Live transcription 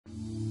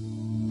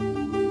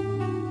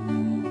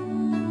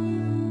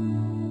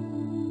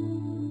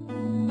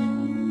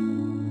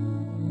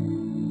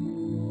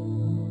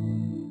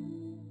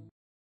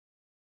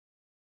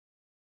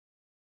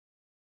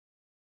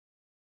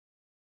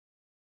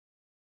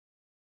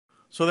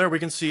So there we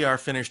can see our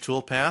finished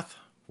toolpath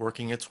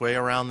working its way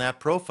around that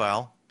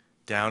profile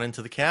down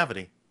into the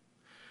cavity.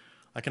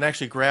 I can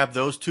actually grab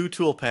those two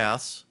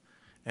toolpaths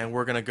and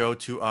we're going to go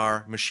to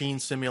our machine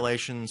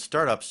simulation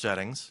startup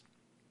settings.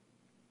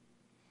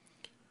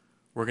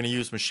 We're going to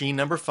use machine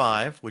number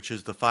 5, which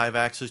is the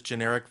 5-axis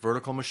generic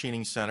vertical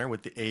machining center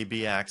with the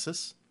AB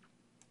axis.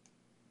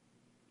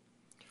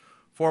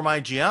 For my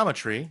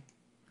geometry,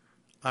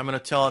 I'm going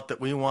to tell it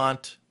that we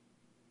want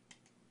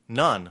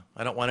none.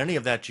 I don't want any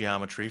of that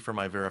geometry for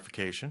my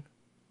verification.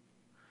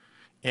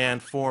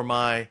 And for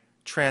my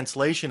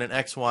translation in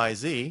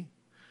XYZ,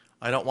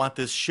 I don't want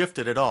this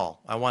shifted at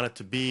all. I want it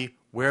to be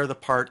where the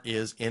part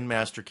is in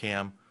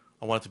Mastercam.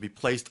 I want it to be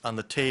placed on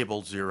the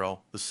table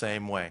 0 the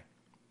same way.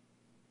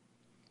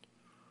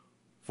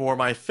 For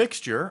my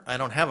fixture, I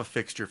don't have a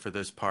fixture for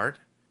this part.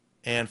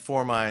 And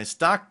for my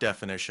stock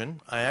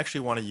definition, I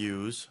actually want to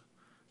use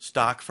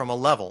stock from a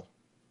level.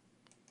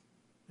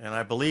 And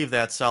I believe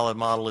that solid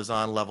model is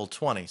on level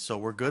 20, so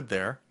we're good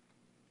there.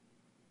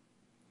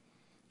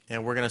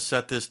 And we're going to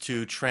set this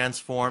to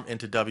transform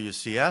into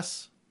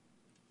WCS.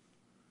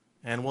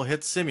 And we'll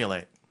hit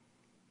simulate.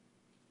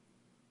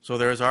 So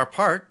there's our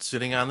part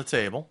sitting on the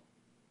table.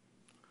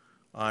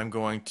 I'm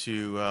going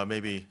to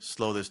maybe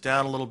slow this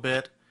down a little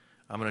bit.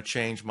 I'm going to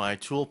change my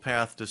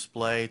toolpath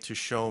display to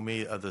show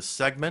me the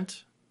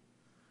segment,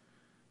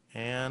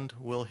 and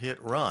we'll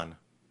hit run.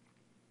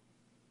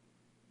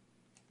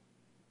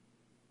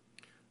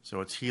 So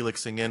it's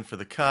helixing in for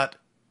the cut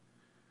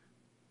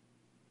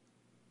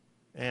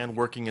and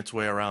working its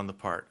way around the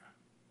part.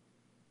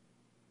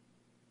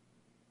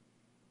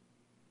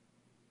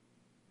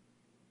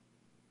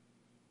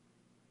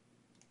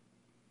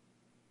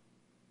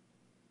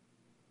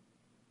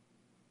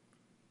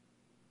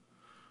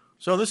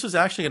 So this is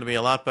actually going to be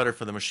a lot better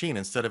for the machine.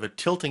 Instead of it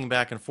tilting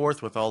back and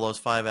forth with all those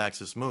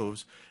 5-axis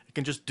moves, it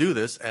can just do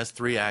this as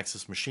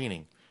 3-axis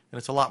machining. And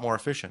it's a lot more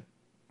efficient.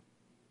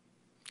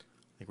 I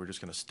think we're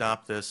just going to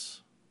stop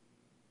this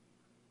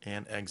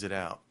and exit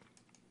out.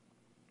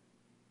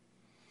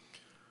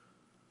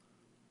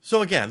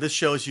 So again, this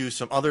shows you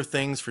some other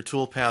things for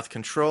toolpath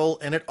control,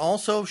 and it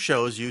also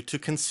shows you to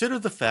consider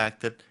the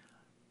fact that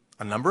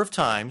a number of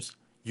times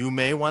you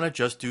may want to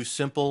just do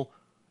simple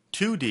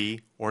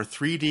 2D or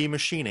 3D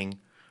machining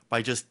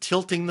by just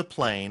tilting the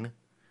plane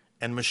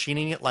and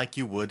machining it like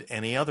you would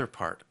any other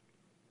part.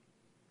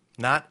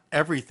 Not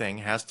everything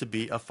has to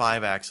be a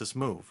 5-axis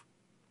move.